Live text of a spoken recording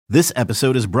This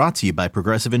episode is brought to you by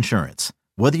Progressive Insurance.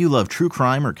 Whether you love true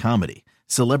crime or comedy,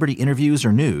 celebrity interviews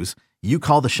or news, you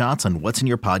call the shots on what's in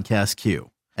your podcast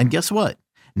queue. And guess what?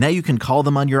 Now you can call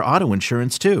them on your auto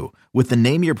insurance too with the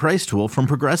Name Your Price tool from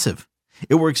Progressive.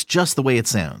 It works just the way it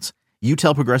sounds. You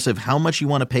tell Progressive how much you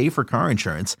want to pay for car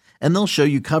insurance, and they'll show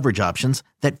you coverage options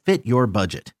that fit your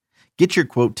budget. Get your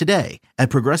quote today at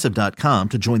Progressive.com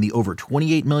to join the over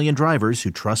 28 million drivers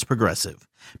who trust Progressive.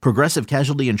 Progressive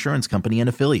Casualty Insurance Company and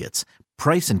Affiliates.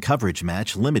 Price and coverage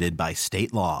match limited by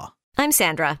state law. I'm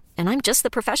Sandra, and I'm just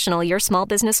the professional your small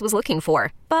business was looking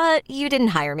for. But you didn't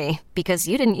hire me because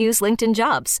you didn't use LinkedIn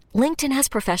Jobs. LinkedIn has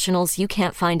professionals you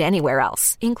can't find anywhere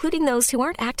else, including those who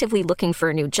aren't actively looking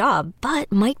for a new job,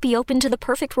 but might be open to the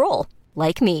perfect role,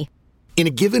 like me. In a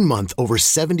given month, over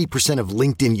 70% of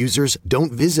LinkedIn users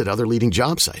don't visit other leading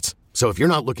job sites. So if you're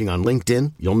not looking on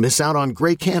LinkedIn, you'll miss out on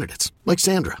great candidates like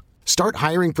Sandra. Start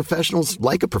hiring professionals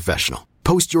like a professional.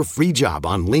 Post your free job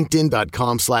on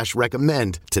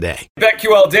linkedin.com/recommend today.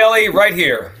 BetQL Daily right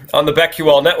here on the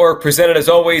BetQL Network, presented as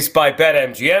always by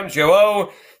BetMGM. Joe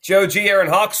O, Joe G, Aaron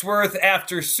Hawksworth.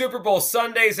 After Super Bowl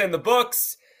Sundays in the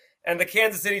books and the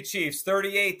Kansas City Chiefs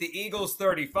 38, the Eagles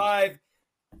 35.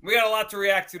 We got a lot to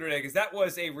react to today because that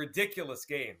was a ridiculous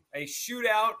game. A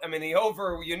shootout. I mean, the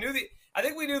over, I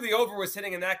think we knew the over was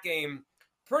hitting in that game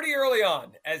pretty early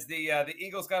on as the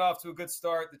Eagles got off to a good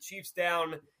start. The Chiefs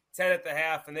down 10 at the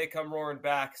half, and they come roaring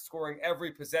back, scoring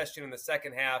every possession in the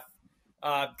second half.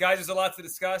 Guys, there's a lot to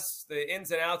discuss, the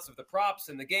ins and outs of the props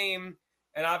and the game,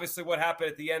 and obviously what happened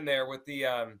at the end there with the,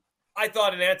 I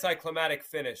thought, an anticlimactic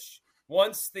finish.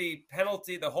 Once the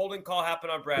penalty, the holding call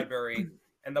happened on Bradbury,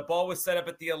 and the ball was set up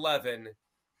at the 11,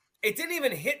 it didn't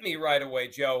even hit me right away,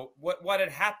 Joe, what had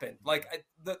happened. Like,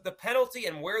 the penalty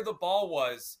and where the ball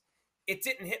was, it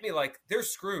didn't hit me like they're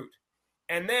screwed.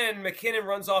 And then McKinnon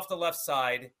runs off the left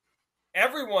side.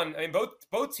 Everyone, I mean,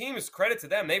 both teams, credit to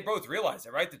them, they both realized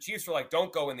it, right? The Chiefs were like,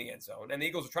 don't go in the end zone. And the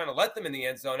Eagles were trying to let them in the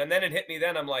end zone. And then it hit me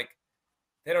then. I'm like,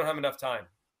 they don't have enough time.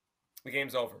 The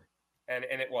game's over. And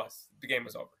it was. The game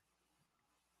was over.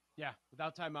 Yeah,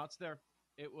 without timeouts there,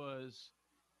 it was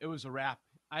a wrap.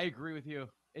 I agree with you.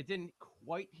 It didn't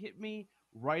quite hit me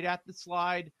right at the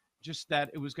slide, just that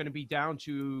it was going to be down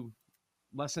to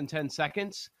less than 10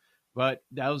 seconds. But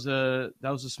that was a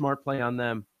smart play on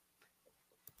them.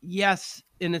 Yes,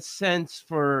 in a sense,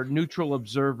 for neutral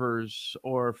observers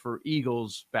or for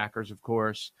Eagles backers, of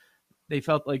course, they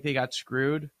felt like they got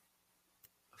screwed.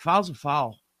 Foul's a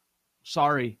foul.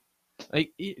 Sorry.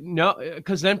 No,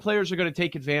 because then players are going to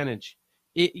take advantage.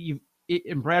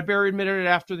 And Bradbury admitted it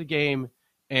after the game,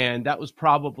 and that was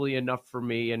probably enough for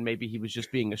me, and maybe he was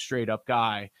just being a straight-up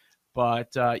guy. But,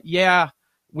 yeah,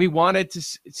 we wanted to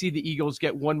see the Eagles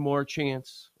get one more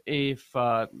chance. If,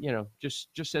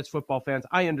 just as football fans,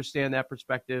 I understand that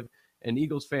perspective, and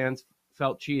Eagles fans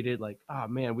felt cheated, like, oh,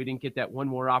 man, we didn't get that one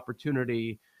more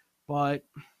opportunity. But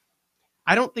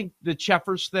I don't think the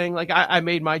Cheffers thing, like I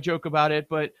made my joke about it,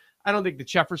 but I don't think the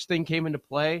Cheffers thing came into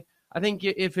play. I think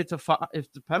if it's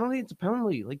if the penalty, it's a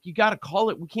penalty. Like, you got to call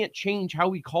it. We can't change how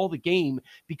we call the game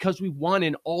because we won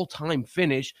an all-time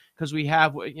finish because we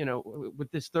have, with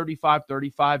this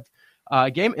 35-35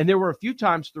 game. And there were a few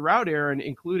times throughout, Aaron,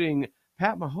 including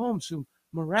Pat Mahomes, who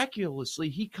miraculously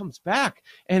he comes back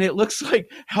and it looks like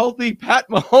healthy Pat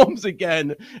Mahomes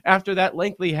again after that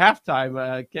lengthy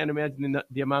halftime. Can't imagine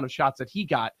the amount of shots that he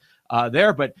got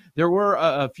there, but there were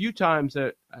a few times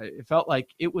that it felt like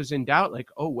it was in doubt, like,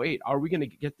 oh wait, are we going to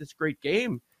get this great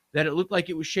game that it looked like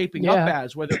it was shaping up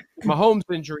as, whether Mahomes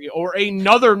injury or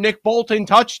another Nick Bolton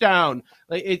touchdown.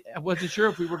 Like, I wasn't sure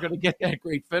if we were going to get that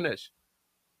great finish.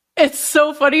 It's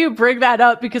so funny you bring that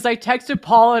up because I texted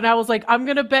Paul and I was like, I'm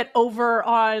going to bet over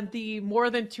on the more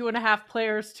than 2.5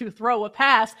 players to throw a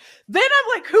pass. Then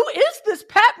I'm like, who is this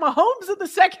Pat Mahomes in the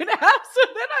second half? So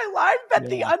then I live bet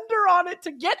the under on it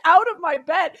to get out of my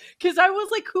bet because I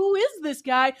was like, who is this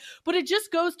guy? But it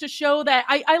just goes to show that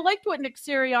I liked what Nick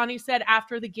Sirianni said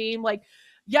after the game. Like,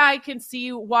 yeah, I can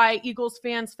see why Eagles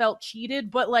fans felt cheated,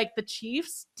 but like the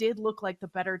Chiefs did look like the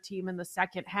better team in the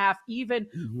second half, even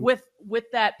with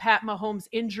that Pat Mahomes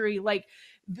injury. Like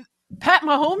Pat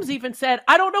Mahomes even said,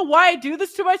 I don't know why I do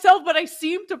this to myself, but I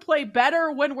seem to play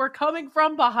better when we're coming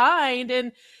from behind.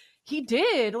 And he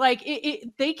did. Like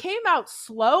they came out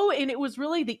slow, and it was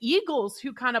really the Eagles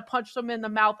who kind of punched them in the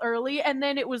mouth early. And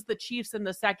then it was the Chiefs in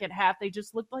the second half. They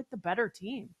just looked like the better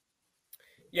team.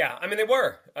 Yeah, I mean, they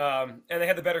were, and they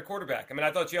had the better quarterback. I mean,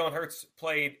 I thought Jalen Hurts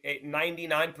played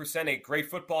 99% a great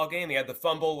football game. He had the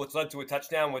fumble, which led to a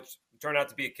touchdown, which turned out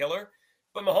to be a killer.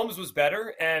 But Mahomes was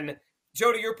better. And,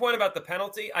 Joe, to your point about the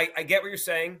penalty, I get what you're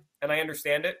saying, and I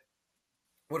understand it.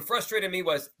 what frustrated me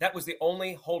was that was the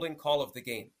only holding call of the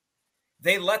game.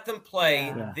 They let them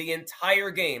play the entire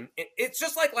game. It's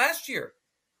just like last year.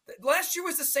 Last year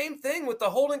was the same thing with the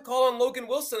holding call on Logan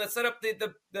Wilson that set up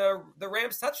the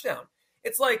Rams touchdown.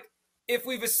 It's like, if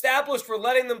we've established we're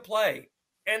letting them play,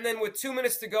 and then with 2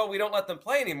 minutes to go, we don't let them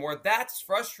play anymore, that's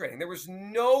frustrating. There was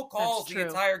no calls the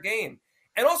entire game.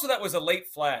 And also that was a late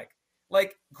flag.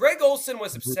 Like, Greg Olsen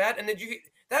was upset, and then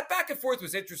that back and forth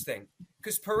was interesting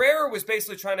because Pereira was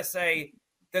basically trying to say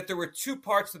that there were two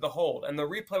parts to the hold, and the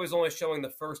replay was only showing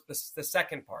the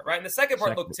second part, right? And the second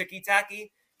part looked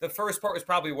ticky-tacky. The first part was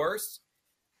probably worse.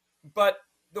 But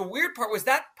the weird part was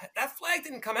that flag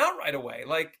didn't come out right away.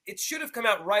 Like, it should have come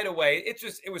out right away.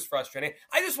 It was frustrating.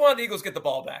 I just wanted the Eagles to get the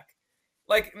ball back.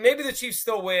 Like, maybe the Chiefs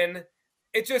still win.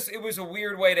 It was a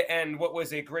weird way to end what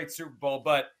was a great Super Bowl.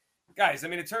 But, guys, I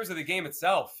mean, in terms of the game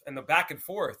itself and the back and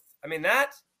forth, I mean,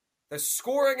 the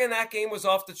scoring in that game was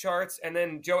off the charts. And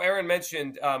then Aaron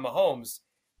mentioned Mahomes.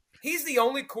 He's the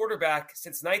only quarterback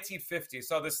since 1950, I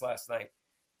saw this last night,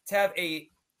 to have a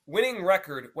winning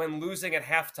record when losing at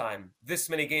halftime this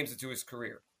many games into his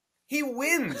career. He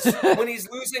wins when he's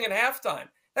losing at halftime.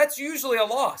 That's usually a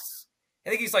loss. I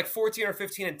think he's like 14 or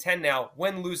 15-10 now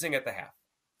when losing at the half.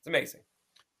 It's amazing.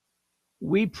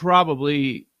 We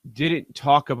probably didn't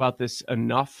talk about this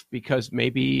enough because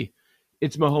maybe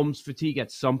it's Mahomes fatigue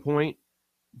at some point,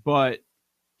 but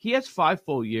he has 5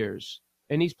 full years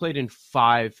and he's played in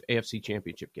 5 AFC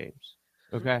championship games.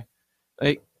 Okay.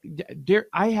 Like,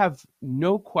 I have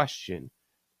no question.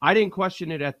 I didn't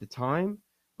question it at the time,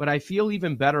 but I feel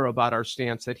even better about our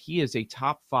stance that he is a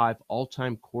top 5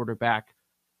 all-time quarterback.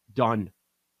 Done.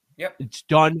 Yep. It's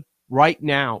done right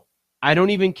now. I don't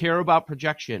even care about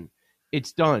projection.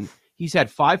 It's done. He's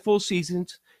had 5 full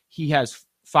seasons. He has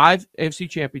 5 AFC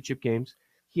championship games.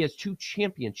 He has 2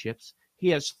 championships. He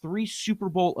has 3 Super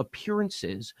Bowl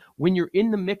appearances. When you're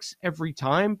in the mix every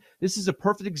time, this is a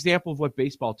perfect example of what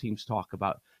baseball teams talk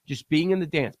about. Just being in the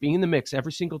dance, being in the mix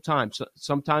every single time. So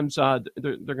sometimes they're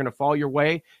going to fall your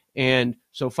way. And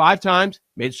so 5 times,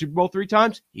 made the Super Bowl 3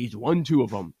 times, he's won 2 of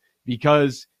them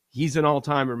because he's an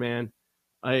all-timer, man.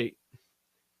 I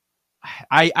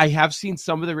have seen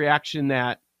some of the reaction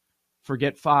that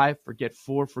forget 5, forget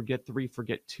 4, forget 3,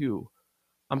 forget 2.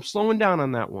 I'm slowing down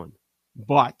on that one.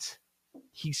 But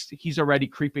he's already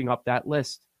creeping up that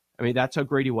list. I mean, that's how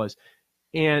great he was.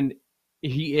 And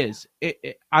he is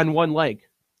on one leg.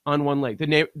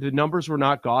 The numbers were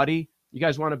not gaudy. You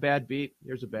guys want a bad beat?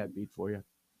 Here's a bad beat for you.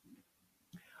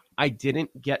 I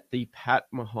didn't get the Pat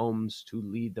Mahomes to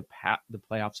lead the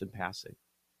playoffs in passing.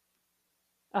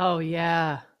 Oh,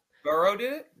 yeah. Burrow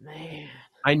did it? Man.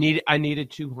 I needed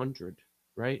 200,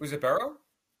 right? Was it Burrow?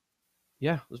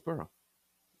 Yeah, it was Burrow.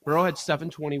 Burrow had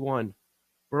 721.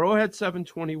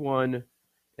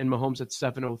 And Mahomes had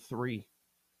 703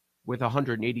 with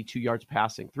 182 yards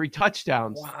passing. 3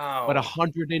 touchdowns, but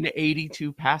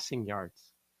 182 passing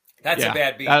yards. That's a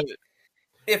bad beat.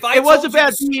 It was a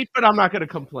bad beat, but I'm not going to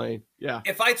complain. Yeah.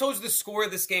 If I told you the score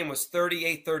of this game was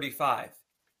 38-35,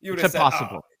 you would have said,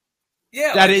 impossible. Oh.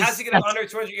 Yeah, how's he get under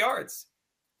 200 yards?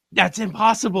 That's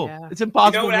impossible. Yeah. It's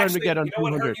impossible for him to get under 200. You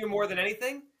know what hurt you more than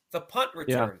anything? The punt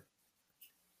return.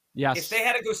 Yeah. Yes. If they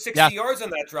had to go 60 yards on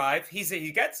that drive,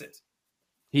 he gets it.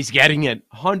 He's getting it.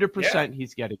 100%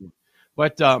 he's getting it.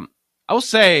 But I will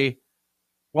say,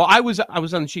 well, I was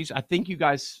on the Chiefs. I think you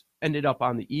guys ended up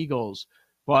on the Eagles,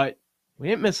 but we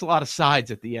didn't miss a lot of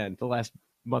sides at the end, the last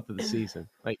month of the season.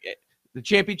 Like the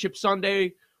championship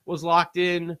Sunday was locked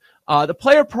in. The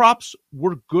player props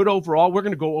were good overall. We're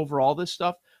going to go over all this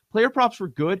stuff. Player props were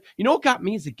good. You know what got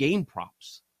me is the game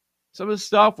props. Some of the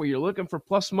stuff where you're looking for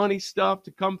plus money stuff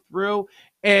to come through.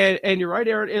 And you're right,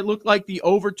 Aaron. It looked like the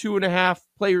over 2.5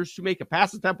 players to make a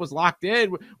pass attempt was locked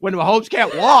in when Mahomes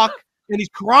can't walk and he's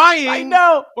crying. I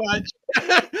know. But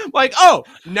like, oh,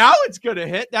 now it's going to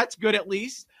hit. That's good at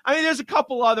least. I mean, there's a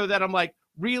couple other that I'm like,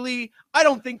 really? I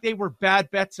don't think they were bad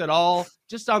bets at all.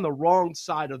 Just on the wrong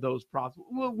side of those props.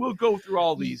 We'll go through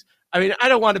all these. I mean, I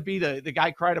don't want to be the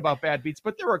guy crying about bad beats,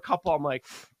 but there were a couple I'm like,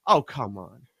 oh, come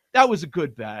on. That was a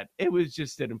good bet. It was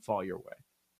just didn't fall your way.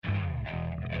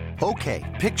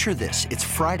 Okay, picture this. It's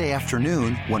Friday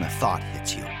afternoon when a thought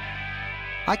hits you.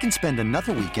 I can spend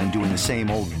another weekend doing the same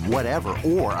old whatever,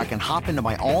 or I can hop into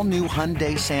my all-new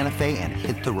Hyundai Santa Fe and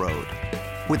hit the road.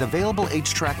 With available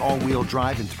H-Track all-wheel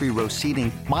drive and 3-row seating,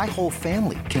 my whole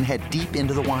family can head deep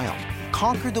into the wild.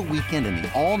 Conquer the weekend in the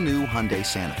all-new Hyundai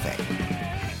Santa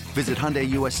Fe. Visit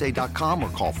HyundaiUSA.com or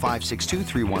call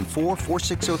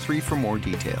 562-314-4603 for more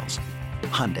details.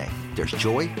 Hyundai, there's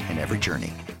joy in every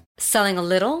journey. Selling a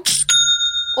little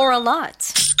or a lot?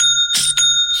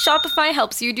 Shopify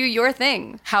helps you do your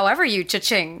thing, however you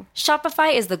cha-ching.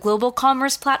 Shopify is the global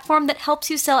commerce platform that helps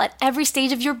you sell at every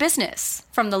stage of your business.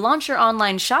 From the launch your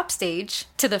online shop stage,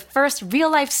 to the first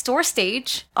real-life store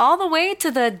stage, all the way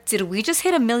to the did we just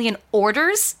hit 1 million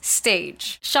orders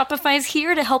stage. Shopify's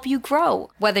here to help you grow.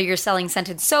 Whether you're selling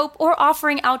scented soap or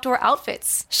offering outdoor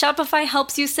outfits, Shopify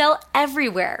helps you sell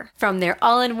everywhere. From their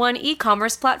all-in-one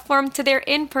e-commerce platform to their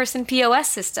in-person POS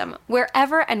system,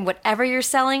 wherever and whatever you're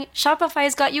selling,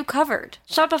 Shopify's got you covered.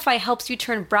 Shopify helps you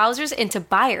turn browsers into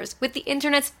buyers with the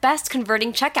internet's best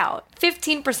converting checkout.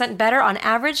 15% better on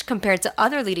average compared to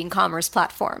other leading commerce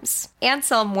platforms. And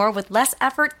sell more with less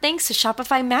effort thanks to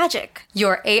Shopify Magic,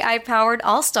 your AI-powered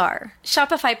all-star.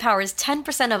 Shopify powers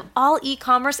 10% of all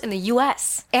e-commerce in the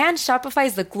US. And Shopify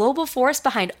is the global force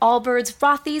behind Allbirds,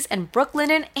 Rothy's, and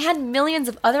Brooklinen, and millions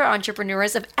of other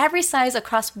entrepreneurs of every size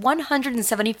across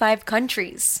 175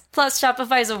 countries. Plus,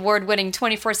 Shopify's award-winning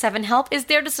 24/7 help is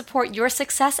there to support your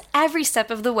success every step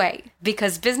of the way.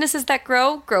 Because businesses that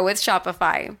grow with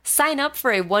Shopify. Sign up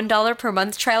for a $1 per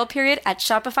month trial period at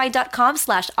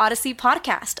shopify.com/Odyssey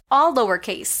Podcast, all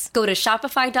lowercase. Go to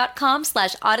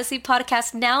shopify.com/Odyssey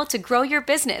Podcast now to grow your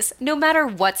business, no matter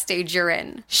what stage you're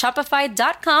in.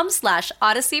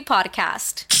 Shopify.com/Odyssey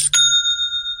Podcast.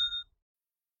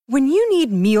 When you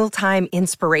need mealtime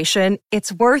inspiration,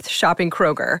 it's worth shopping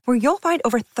Kroger, where you'll find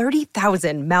over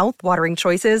 30,000 mouth-watering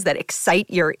choices that excite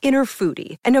your inner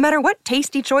foodie. And no matter what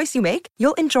tasty choice you make,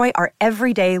 you'll enjoy our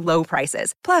everyday low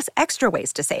prices, plus extra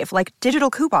ways to save, like digital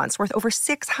coupons worth over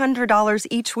 $600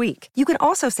 each week. You can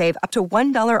also save up to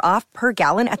 $1 off per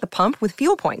gallon at the pump with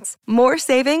fuel points. More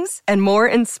savings and more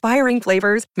inspiring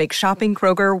flavors make shopping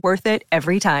Kroger worth it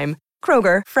every time.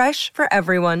 Kroger, fresh for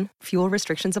everyone. Fuel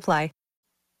restrictions apply.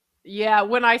 Yeah,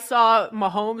 when I saw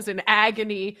Mahomes in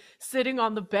agony sitting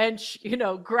on the bench,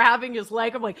 grabbing his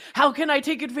leg, I'm like, how can I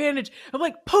take advantage? I'm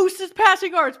like, post his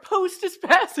passing yards.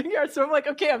 So I'm like,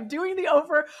 okay, I'm doing the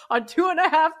over on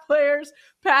 2.5 players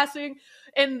passing.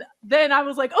 And then I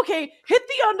was like, okay, hit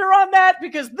the under on that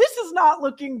because this is not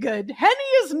looking good. Henny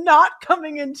is not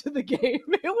coming into the game.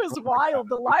 It was wild.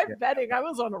 The live betting, I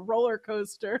was on a roller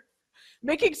coaster,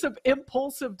 making some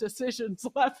impulsive decisions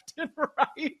left and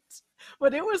right.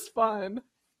 But it was fun.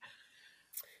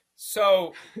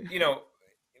 So,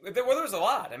 there was a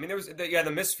lot. I mean, there was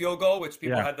the missed field goal, which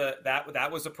people had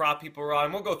that was a prop people were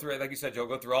on. We'll go through it. Like you said, Joe,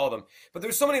 go through all of them. But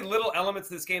there's so many little elements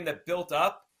to this game that built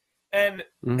up. And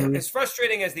as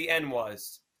frustrating as the end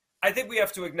was, I think we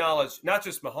have to acknowledge not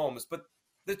just Mahomes, but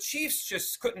the Chiefs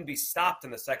just couldn't be stopped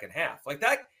in the second half. Like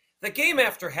that, the game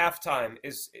after halftime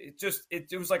it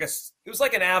was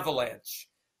like an avalanche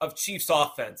of Chiefs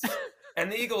offense. And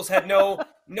the Eagles had no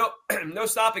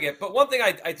stopping it. But one thing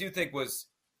I do think was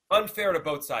unfair to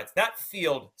both sides. That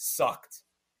field sucked.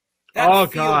 That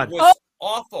field was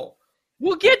awful.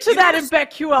 We'll get to that in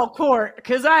BetQL court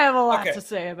because I have a lot to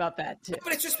say about that too.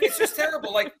 But it's just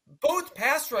terrible. Like both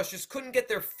pass rushes couldn't get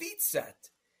their feet set.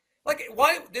 Like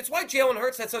why? It's why Jalen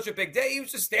Hurts had such a big day. He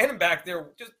was just standing back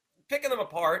there, just picking them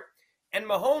apart. And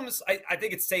Mahomes, I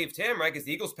think it saved him, right? Because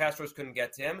the Eagles pass rush couldn't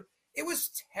get to him. It was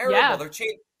terrible. Yeah.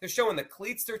 They're showing the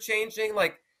cleats they're changing.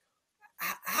 Like,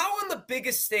 how on the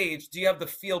biggest stage do you have the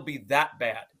field be that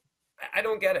bad? I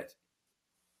don't get it.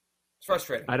 It's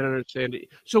frustrating. I don't understand it.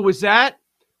 So was that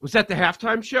the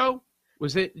halftime show?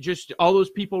 Was it just all those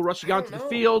people rushing onto the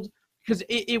field? Because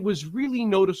it was really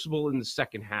noticeable in the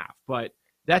second half, but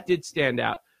that did stand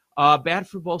out. Bad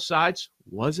for both sides.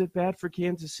 Was it bad for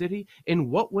Kansas City? In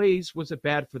what ways was it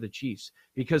bad for the Chiefs?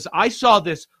 Because I saw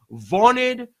this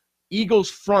vaunted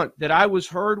Eagles front that I was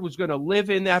going to live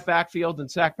in that backfield and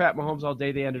sack Pat Mahomes all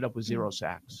day. They ended up with 0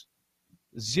 sacks.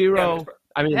 Zero.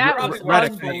 I mean, that was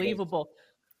unbelievable.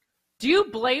 Do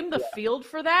you blame the field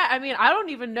for that? I mean, I don't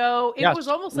even know. It was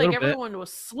almost like everyone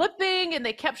was slipping and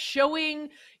they kept showing,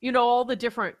 all the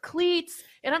different cleats.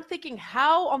 And I'm thinking,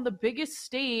 how on the biggest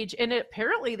stage? And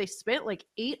apparently they spent like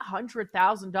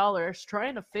 $800,000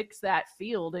 trying to fix that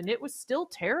field. And it was still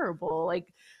terrible.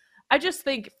 Like, I just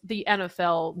think the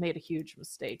NFL made a huge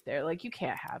mistake there. Like, you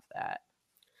can't have that.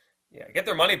 Yeah, get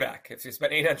their money back if you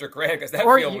spent $800,000 because that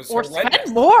field was horrendous. Or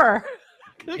spend more.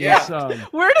 Yeah.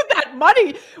 Where did that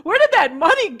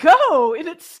money go? And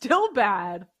it's still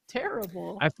bad.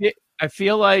 Terrible. I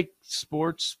feel like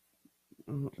sports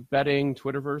betting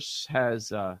Twitterverse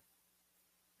has a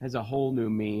whole new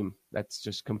meme that's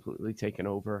just completely taken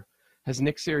over. Has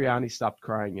Nick Sirianni stopped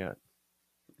crying yet?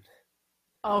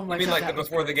 Oh my God. You mean like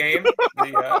before the game?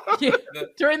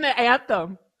 During the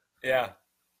anthem. Yeah.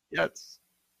 Yes.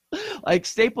 Like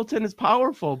Stapleton is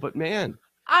powerful, but man.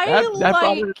 I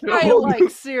like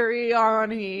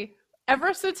Sirianni.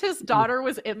 Ever since his daughter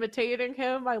was imitating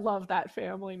him, I love that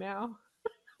family now.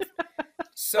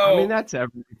 So I mean, that's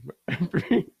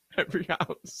every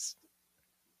house.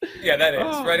 Yeah, that is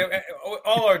right.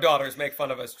 All our daughters make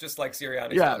fun of us, just like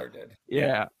Sirianni's daughter did.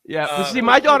 Yeah. But see,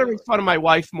 my daughter makes fun of my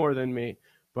wife more than me,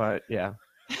 but yeah.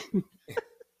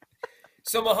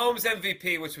 So Mahomes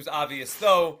MVP, which was obvious,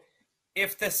 though.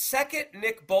 If the second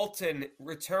Nick Bolton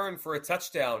return for a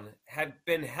touchdown had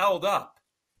been held up,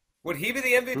 would he be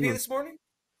the MVP this morning?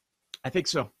 I think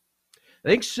so.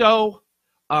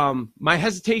 My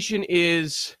hesitation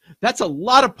is that's a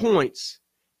lot of points.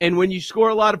 And when you score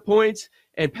a lot of points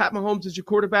and Pat Mahomes is your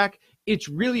quarterback, it's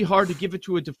really hard to give it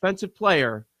to a defensive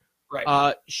player.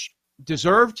 Right.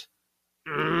 Deserved?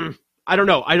 I don't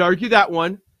know. I'd argue that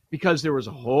one because there was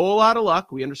a whole lot of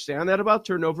luck. We understand that about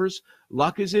turnovers.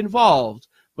 Luck is involved.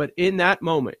 But in that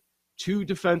moment, 2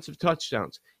 defensive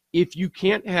touchdowns. If you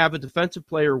can't have a defensive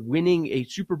player winning a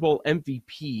Super Bowl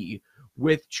MVP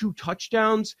with 2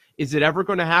 touchdowns, is it ever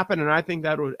going to happen? And I think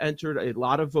that would enter a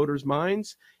lot of voters'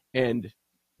 minds. And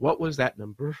what was that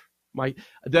number?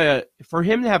 For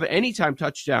him to have an anytime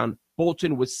touchdown,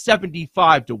 Bolton was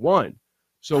 75-1.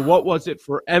 So what was it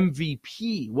for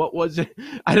MVP? What was it?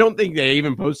 I don't think they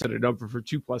even posted a number for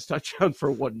 2+ touchdowns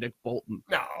for one Nick Bolton.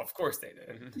 No, of course they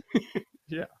didn't.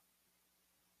 Yeah.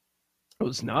 It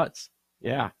was nuts.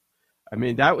 Yeah. I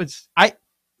mean, what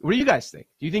do you guys think?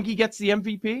 Do you think he gets the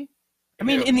MVP? I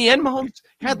mean, in the end, Mahomes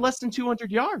had less than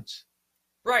 200 yards.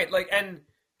 Right. And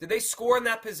did they score in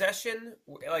that possession?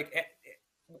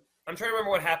 I'm trying to remember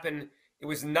what happened. It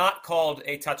was not called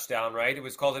a touchdown, right? It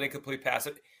was called an incomplete pass.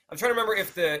 I'm trying to remember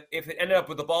if it ended up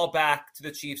with the ball back to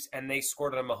the Chiefs and they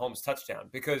scored on a Mahomes touchdown.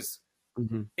 Because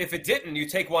if it didn't, you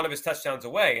take one of his touchdowns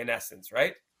away, in essence,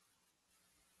 right?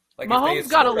 Mahomes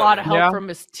got a lot of help from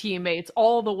his teammates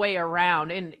all the way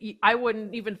around. And I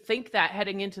wouldn't even think that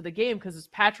heading into the game because it's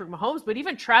Patrick Mahomes. But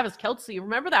even Travis Kelce,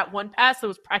 remember that one pass that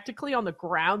was practically on the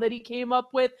ground that he came up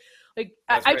with?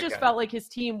 I just felt like his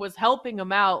team was helping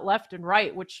him out left and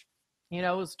right, which,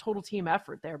 was total team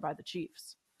effort there by the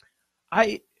Chiefs.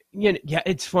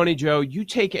 It's funny, Joe. You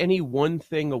take any one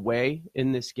thing away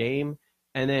in this game,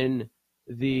 and then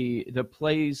the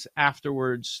plays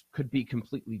afterwards could be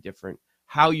completely different.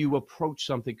 How you approach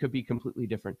something could be completely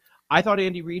different. I thought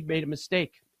Andy Reid made a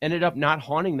mistake, ended up not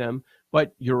haunting them,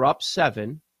 but you're up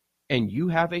 7, and you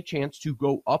have a chance to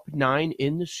go up 9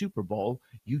 in the Super Bowl.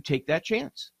 You take that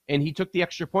chance. And he took the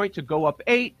extra point to go up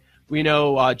 8. We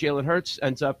know Jalen Hurts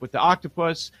ends up with the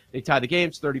octopus. They tie the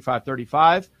games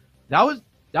 35-35. That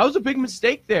was a big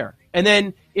mistake there. And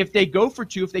then if they go for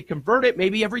 2, if they convert it,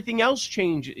 maybe everything else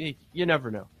changes. You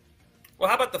never know. Well,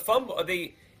 how about the fumble?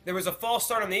 There was a false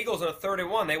start on the Eagles on a 3rd and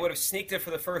 1. They would have sneaked it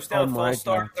for the first down. False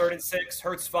start, 3rd and 6.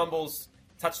 Hurts fumbles,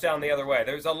 touchdown the other way.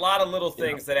 There's a lot of little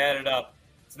things that added up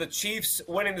to the Chiefs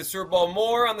winning the Super Bowl.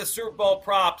 More on the Super Bowl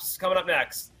props coming up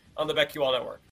next on the BetQL Network.